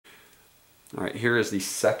All right, here is the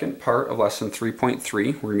second part of lesson 3.3. We're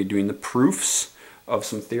going to be doing the proofs of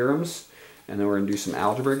some theorems, and then we're going to do some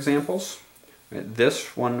algebra examples. Right,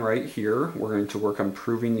 this one right here, we're going to work on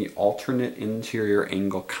proving the alternate interior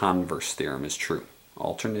angle converse theorem is true.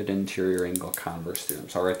 Alternate interior angle converse theorem.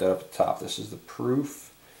 So I'll write that up at the top. This is the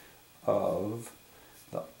proof of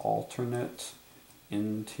the alternate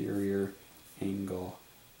interior angle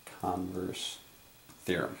converse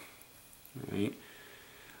theorem. All right.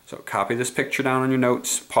 So copy this picture down on your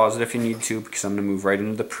notes, pause it if you need to, because I'm going to move right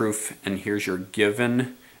into the proof, and here's your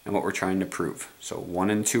given and what we're trying to prove. So 1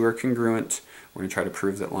 and 2 are congruent. We're going to try to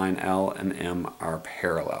prove that line L and M are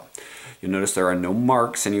parallel. You'll notice there are no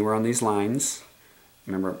marks anywhere on these lines.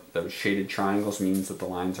 Remember, those shaded triangles means that the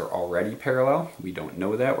lines are already parallel. We don't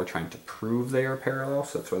know that. We're trying to prove they are parallel,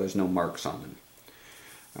 so that's why there's no marks on them.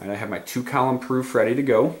 All right, I have my 2-column proof ready to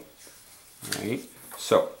go. All right,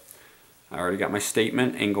 so I already got my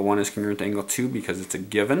statement. Angle 1 is congruent to angle 2 because it's a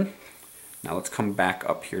given. Now let's come back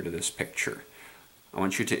up here to this picture. I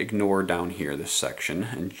want you to ignore down here this section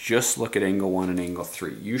and just look at angle 1 and angle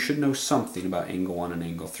 3. You should know something about angle 1 and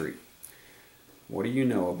angle 3. What do you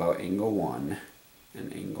know about angle 1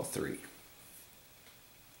 and angle 3?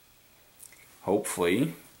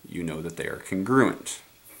 Hopefully you know that they are congruent.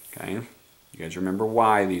 Okay? You guys remember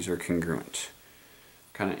why these are congruent.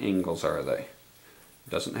 What kind of angles are they? It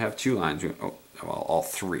doesn't have 2 lines. Oh, well, all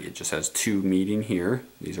 3. It just has 2 meeting here.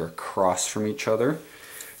 These are across from each other.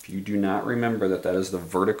 If you do not remember that that is the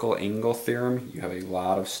vertical angle theorem, you have a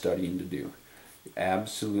lot of studying to do. You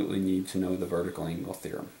absolutely need to know the vertical angle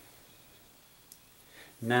theorem.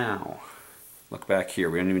 Now, look back here.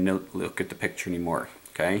 We don't even look at the picture anymore.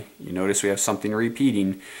 Okay? You notice we have something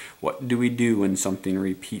repeating. What do we do when something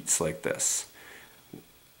repeats like this?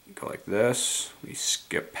 Go like this, we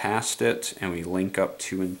skip past it, and we link up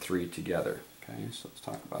 2 and 3 together. Okay, so let's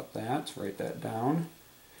talk about that. Let's write that down.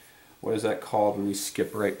 What is that called when we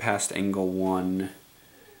skip right past angle 1?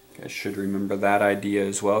 You guys should remember that idea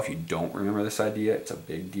as well. If you don't remember this idea, it's a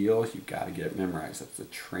big deal. You've got to get it memorized. That's the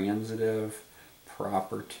transitive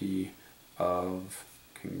property of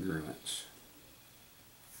congruence.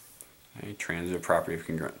 Okay, transitive property of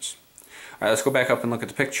congruence. All right, let's go back up and look at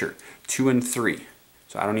the picture. 2 and 3.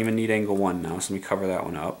 So I don't even need angle 1 now, so let me cover that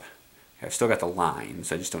one up. Okay, I've still got the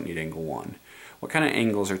lines, I just don't need angle 1. What kind of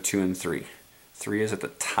angles are 2 and 3? 3 is at the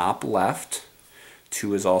top left,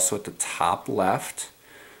 2 is also at the top left,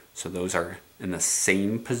 so those are in the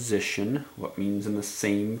same position. What means in the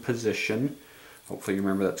same position? Hopefully you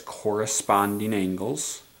remember that's corresponding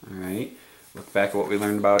angles. All right, look back at what we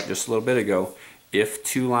learned about just a little bit ago. If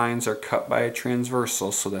 2 lines are cut by a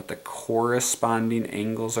transversal so that the corresponding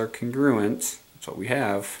angles are congruent, that's what we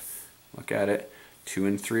have. Look at it. 2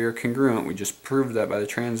 and 3 are congruent. We just proved that by the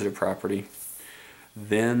transitive property.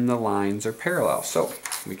 Then the lines are parallel. So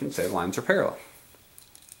we can say the lines are parallel.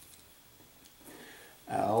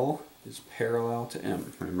 L is parallel to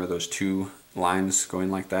M. Remember those 2 lines going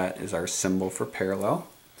like that is our symbol for parallel.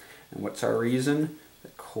 And what's our reason? The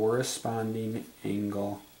corresponding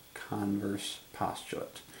angle converse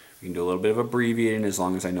postulate. We can do a little bit of abbreviating as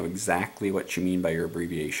long as I know exactly what you mean by your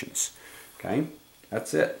abbreviations. Okay,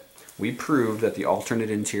 that's it. We proved that the alternate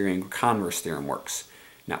interior angle converse theorem works.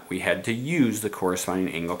 Now, we had to use the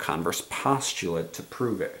corresponding angle converse postulate to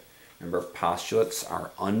prove it. Remember, postulates are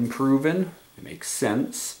unproven. It makes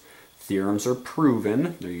sense. Theorems are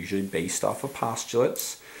proven. They're usually based off of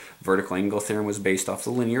postulates. Vertical angle theorem was based off the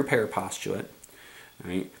linear pair postulate. All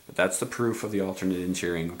right, but that's the proof of the alternate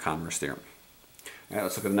interior angle converse theorem. All right,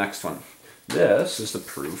 let's look at the next one. This is the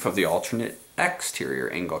proof of the alternate exterior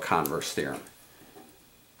angle converse theorem.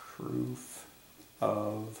 Proof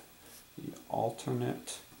of the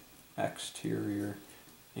alternate exterior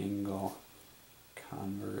angle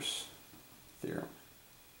converse theorem.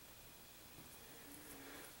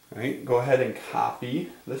 All right, go ahead and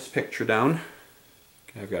copy this picture down.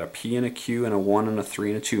 Okay, I've got a P and a Q and a 1 and a 3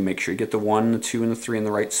 and a 2. Make sure you get the 1, the 2, and the 3 in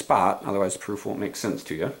the right spot, otherwise the proof won't make sense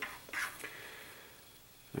to you.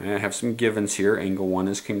 All right, I have some givens here. Angle 1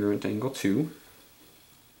 is congruent to angle 2.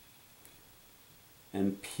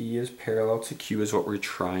 And P is parallel to Q is what we're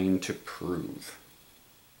trying to prove.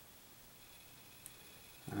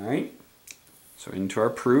 All right, so into our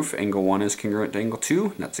proof, angle 1 is congruent to angle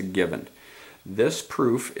 2. That's a given. This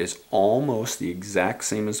proof is almost the exact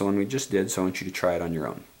same as the one we just did, so I want you to try it on your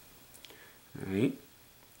own. All right,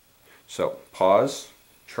 so pause,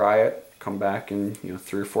 try it. Come back in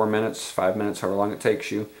 3 or 4 minutes, 5 minutes, however long it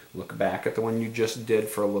takes you. Look back at the one you just did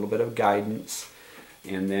for a little bit of guidance.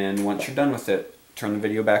 And then once you're done with it, turn the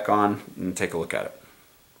video back on and take a look at it.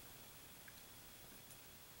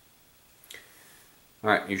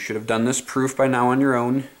 Alright, you should have done this proof by now on your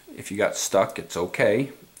own. If you got stuck, it's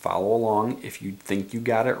okay. Follow along. If you think you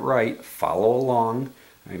got it right, follow along.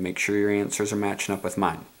 All right, make sure your answers are matching up with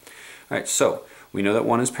mine. Alright, so we know that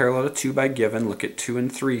 1 is parallel to 2 by given. Look at 2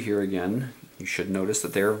 and 3 here again. You should notice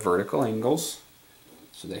that they are vertical angles,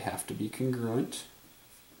 so they have to be congruent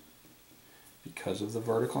because of the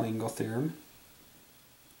vertical angle theorem.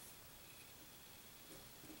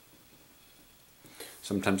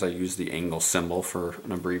 Sometimes I use the angle symbol for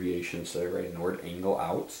an abbreviation, so I write the word angle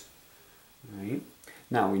out. All right.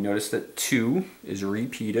 Now we notice that 2 is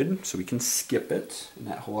repeated, so we can skip it. And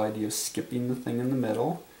that whole idea of skipping the thing in the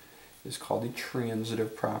middle is called a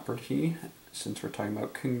transitive property. Since we're talking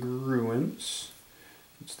about congruence,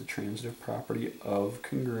 it's the transitive property of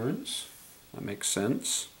congruence. That makes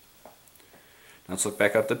sense. Now let's look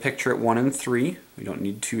back at the picture at 1 and 3. We don't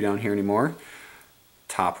need 2 down here anymore.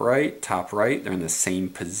 Top right, they're in the same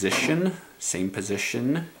position. Same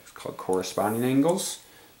position, it's called corresponding angles.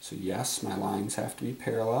 So yes, my lines have to be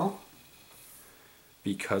parallel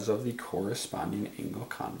because of the corresponding angle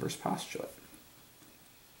converse postulate.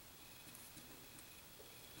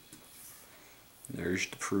 There's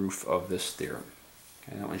the proof of this theorem.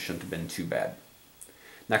 Okay, that one shouldn't have been too bad.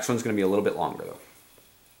 Next one's going to be a little bit longer though.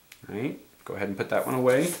 All right, go ahead and put that one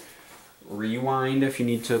away. Rewind if you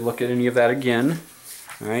need to look at any of that again.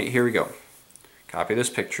 All right, here we go. Copy this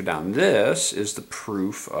picture down. This is the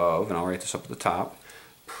proof of, and I'll write this up at the top,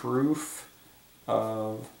 proof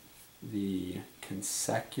of the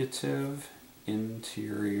consecutive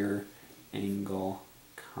interior angle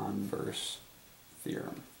converse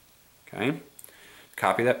theorem. Okay,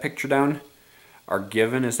 copy that picture down. Our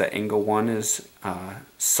given is that angle 1 is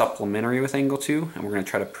supplementary with angle 2, and we're going to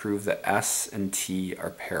try to prove that S and T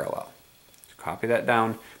are parallel. So copy that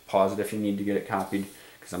down. Pause it if you need to get it copied,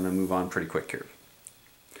 because I'm going to move on pretty quick here.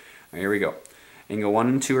 All right, here we go. Angle 1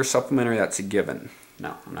 and 2 are supplementary. That's a given.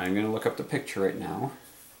 Now, I'm not even going to look up the picture right now.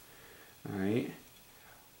 All right.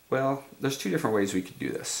 Well, there's 2 different ways we could do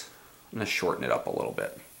this. I'm going to shorten it up a little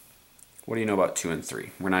bit. What do you know about 2 and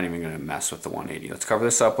 3? We're not even going to mess with the 180. Let's cover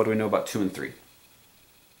this up. What do we know about 2 and 3?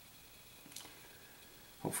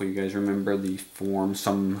 Hopefully you guys remember the form,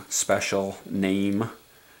 some special name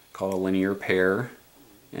called a linear pair.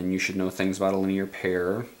 And you should know things about a linear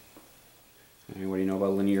pair. Okay, what do you know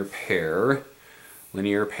about a linear pair?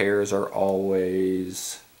 Linear pairs are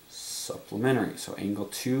always supplementary. So angle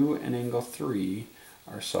 2 and angle 3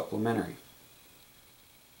 are supplementary.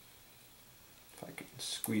 If I can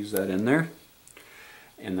squeeze that in there.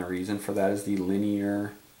 And the reason for that is the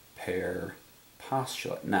linear pair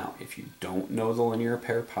postulate. Now, if you don't know the linear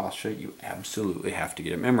pair postulate, you absolutely have to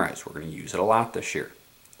get it memorized. We're going to use it a lot this year.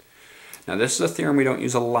 Now, this is a theorem we don't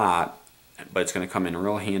use a lot, but it's going to come in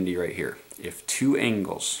real handy right here. If 2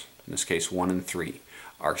 angles, in this case 1 and 3,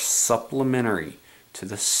 are supplementary to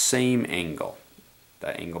the same angle,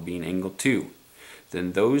 that angle being angle 2,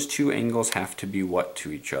 then those 2 angles have to be what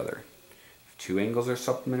to each other? If 2 angles are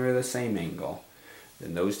supplementary to the same angle,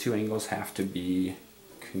 then those 2 angles have to be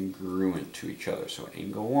congruent to each other. So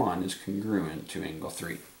angle 1 is congruent to angle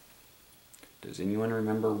 3. Does anyone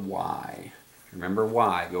remember why? Remember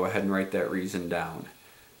why? Go ahead and write that reason down.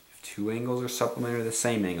 If 2 angles are supplementary to the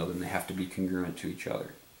same angle, then they have to be congruent to each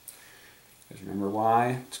other. Guys remember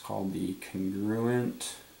why? It's called the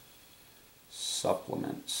congruent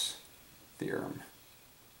supplements theorem.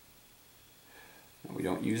 Now, we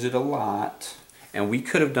don't use it a lot, and we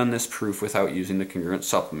could have done this proof without using the congruent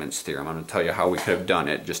supplements theorem. I'm going to tell you how we could have done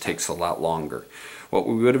it. It just takes a lot longer. What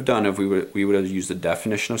we would have done if we would have used the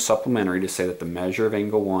definition of supplementary to say that the measure of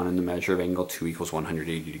angle 1 and the measure of angle 2 equals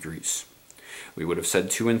 180 degrees. We would have said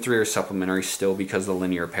 2 and 3 are supplementary still because of the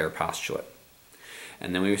linear pair postulate.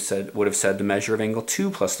 And then we would have said the measure of angle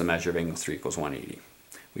 2 plus the measure of angle 3 equals 180.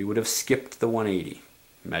 We would have skipped the 180.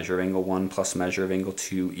 Measure of angle 1 plus measure of angle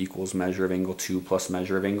 2 equals measure of angle 2 plus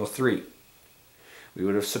measure of angle 3. We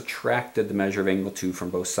would have subtracted the measure of angle 2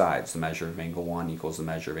 from both sides. The measure of angle 1 equals the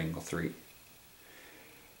measure of angle 3.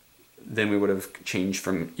 Then we would have changed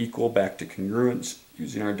from equal back to congruence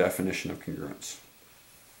using our definition of congruence.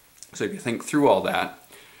 So if you think through all that,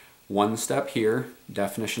 one step here,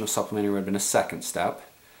 definition of supplementary would have been a second step.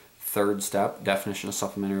 Third step, definition of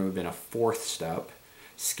supplementary would have been a fourth step.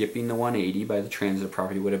 Skipping the 180 by the transitive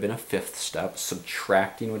property would have been a fifth step.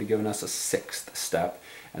 Subtracting would have given us a sixth step.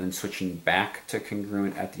 And then switching back to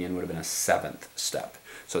congruent at the end would have been a seventh step.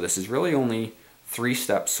 So this is really only 3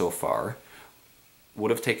 steps so far.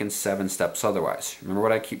 Would have taken 7 steps otherwise. Remember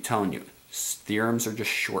what I keep telling you. Theorems are just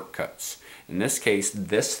shortcuts. In this case,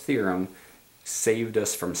 this theorem saved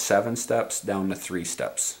us from 7 steps down to 3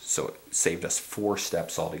 steps. So it saved us 4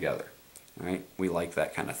 steps altogether. All right, we like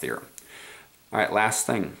that kind of theorem. All right, last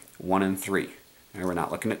thing, 1 and 3. All right, we're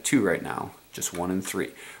not looking at 2 right now, just 1 and 3.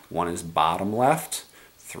 1 is bottom left,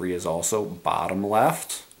 3 is also bottom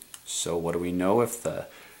left. So what do we know? If the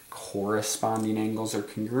corresponding angles are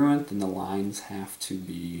congruent, then the lines have to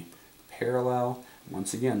be parallel.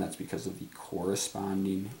 Once again, that's because of the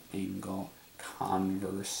corresponding angle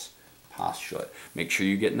converse postulate. Make sure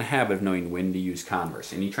you get in the habit of knowing when to use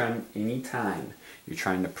converse. Anytime you're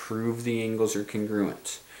trying to prove the angles are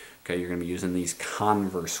congruent, okay, you're going to be using these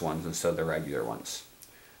converse ones instead of the regular ones.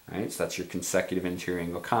 All right, so that's your consecutive interior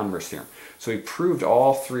angle converse theorem. So we proved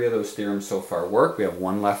all 3 of those theorems so far work. We have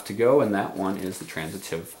 1 left to go, and that one is the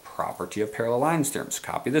transitive property of parallel lines theorem. So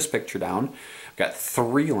copy this picture down. I've got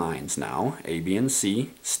 3 lines now, A, B, and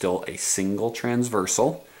C, still a single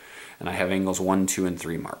transversal, and I have angles 1, 2, and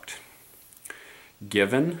 3 marked.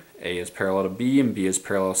 Given A is parallel to B and B is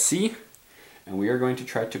parallel to C, and we are going to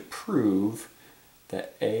try to prove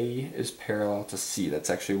that A is parallel to C. That's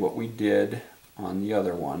actually what we did on the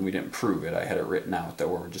other one. We didn't prove it. I had it written out that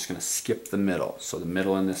we're just going to skip the middle. So the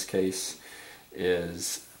middle in this case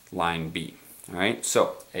is line B. All right,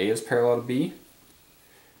 so A is parallel to B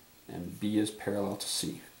and B is parallel to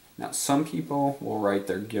C. Now some people will write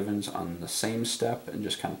their givens on the same step and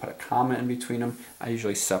just kind of put a comma in between them. I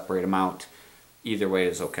usually separate them out. Either way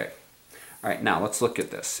is okay. All right, now let's look at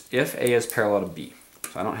this. If A is parallel to B,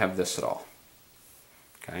 so I don't have this at all.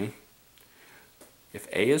 Okay. If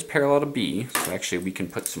A is parallel to B, so actually we can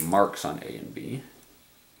put some marks on A and B.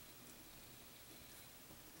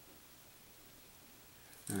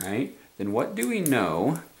 All right, then what do we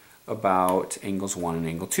know about angles 1 and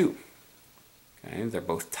angle 2? Okay, they're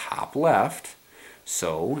both top left,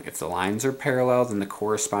 so if the lines are parallel, then the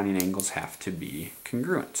corresponding angles have to be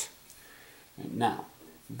congruent. Now,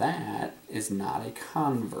 that is not a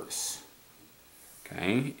converse.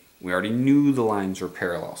 Okay, we already knew the lines were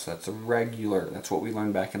parallel, so that's a regular. That's what we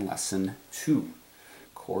learned back in lesson 2.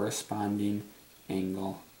 Corresponding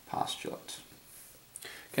angle postulate.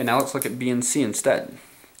 Okay, now let's look at B and C instead.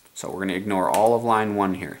 So we're going to ignore all of line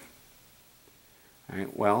 1 here. All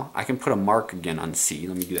right, well, I can put a mark again on C.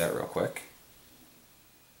 Let me do that real quick.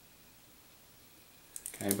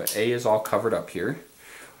 Okay, but A is all covered up here.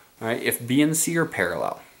 All right, if B and C are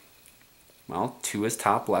parallel, well, 2 is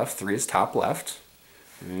top left, 3 is top left.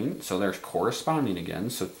 All right, so they're corresponding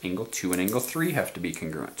again, so angle 2 and angle 3 have to be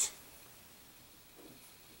congruent.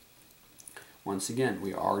 Once again,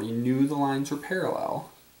 we already knew the lines were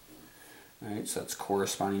parallel. All right, so that's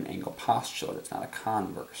corresponding angle postulate. It's not a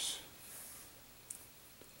converse.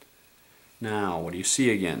 Now, what do you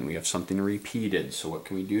see again? We have something repeated, so what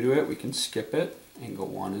can we do to it? We can skip it. Angle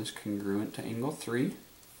 1 is congruent to angle 3.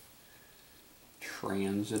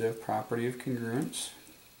 Transitive property of congruence.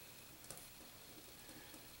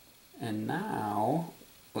 And now,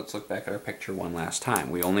 let's look back at our picture one last time.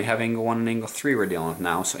 We only have angle 1 and angle 3 we're dealing with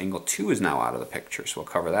now, so angle 2 is now out of the picture, so we'll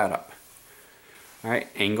cover that up. All right,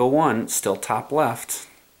 angle 1, still top left.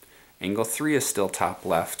 Angle 3 is still top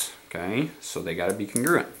left, okay? So they got to be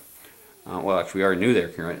congruent. Well, actually, we already knew they were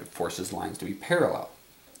congruent. It forces lines to be parallel.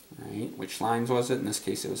 Right? Which lines was it? In this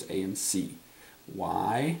case, it was A and C.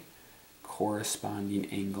 Why? Corresponding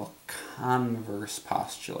angle converse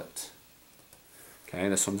postulate. Okay,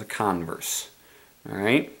 this one's a converse. All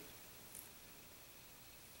right.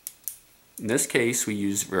 In this case, we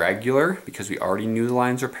use regular because we already knew the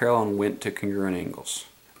lines are parallel and went to congruent angles.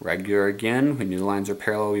 Regular again, we knew the lines are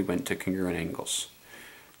parallel, we went to congruent angles.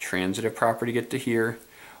 Transitive property get to here.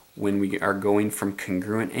 When we are going from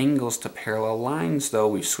congruent angles to parallel lines, though,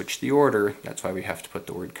 we switch the order. That's why we have to put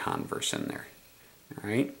the word converse in there. All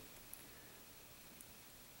right.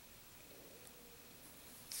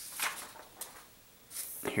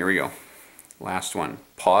 Here we go. Last one.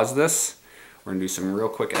 Pause this. We're going to do some real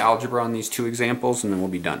quick algebra on these 2 examples, and then we'll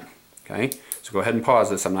be done. Okay? So go ahead and pause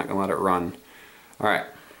this. I'm not going to let it run. All right.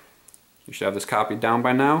 You should have this copied down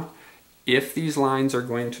by now. If these lines are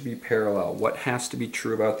going to be parallel, what has to be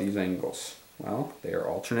true about these angles? Well, they are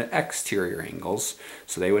alternate exterior angles,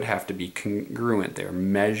 so they would have to be congruent. Their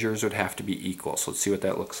measures would have to be equal. So let's see what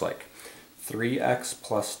that looks like. 3x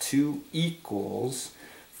plus 2 equals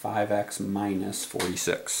 5x minus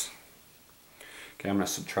 46. Okay, I'm going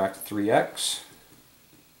to subtract 3x.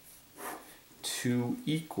 2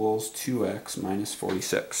 equals 2x minus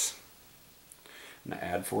 46. I'm going to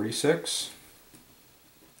add 46.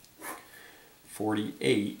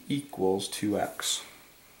 48 equals 2x.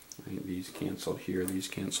 Right, these canceled here, these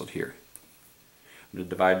canceled here. I'm going to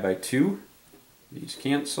divide by 2. These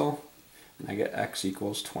cancel, and I get x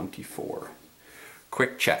equals 24.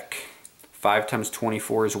 Quick check. 5 times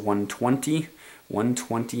 24 is 120.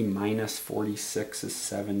 120 minus 46 is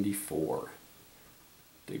 74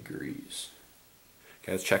 degrees.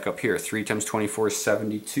 Okay, let's check up here. 3 times 24 is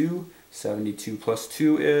 72. 72 plus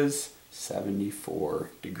 2 is 74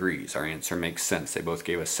 degrees. Our answer makes sense. They both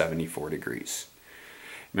gave us 74 degrees.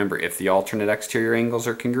 Remember, if the alternate exterior angles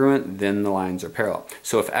are congruent, then the lines are parallel.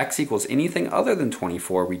 So if x equals anything other than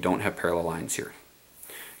 24, we don't have parallel lines here.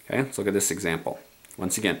 Okay, let's look at this example.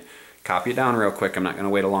 Once again, copy it down real quick. I'm not going to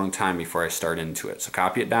wait a long time before I start into it. So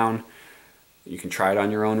copy it down. You can try it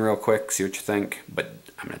on your own real quick, see what you think. But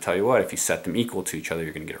I'm going to tell you what, if you set them equal to each other,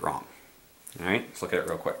 you're going to get it wrong. All right, let's look at it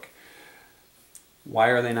real quick. Why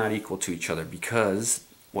are they not equal to each other? Because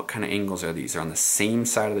what kind of angles are these? They're on the same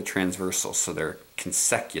side of the transversal, so they're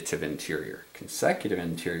consecutive interior. Consecutive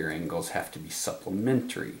interior angles have to be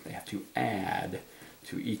supplementary. They have to add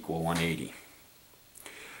to equal 180.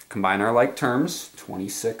 Combine our like terms.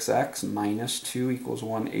 26x minus 2 equals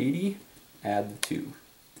 180. Add the 2.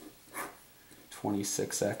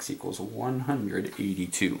 26x equals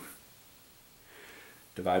 182.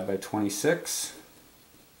 Divide by 26.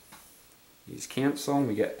 These cancel and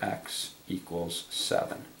we get x equals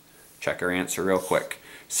 7. Check our answer real quick.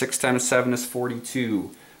 6 times 7 is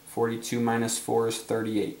 42. 42 minus 4 is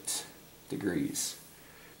 38 degrees.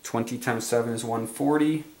 20 times 7 is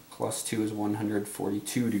 140. Plus 2 is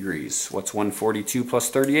 142 degrees. What's 142 plus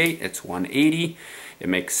 38? It's 180. It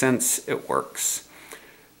makes sense. It works.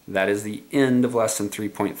 That is the end of lesson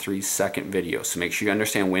 3.3's second video. So make sure you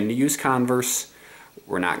understand when to use converse.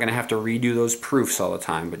 We're not going to have to redo those proofs all the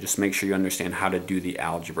time, but just make sure you understand how to do the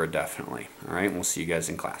algebra definitely. All right, and we'll see you guys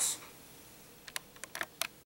in class.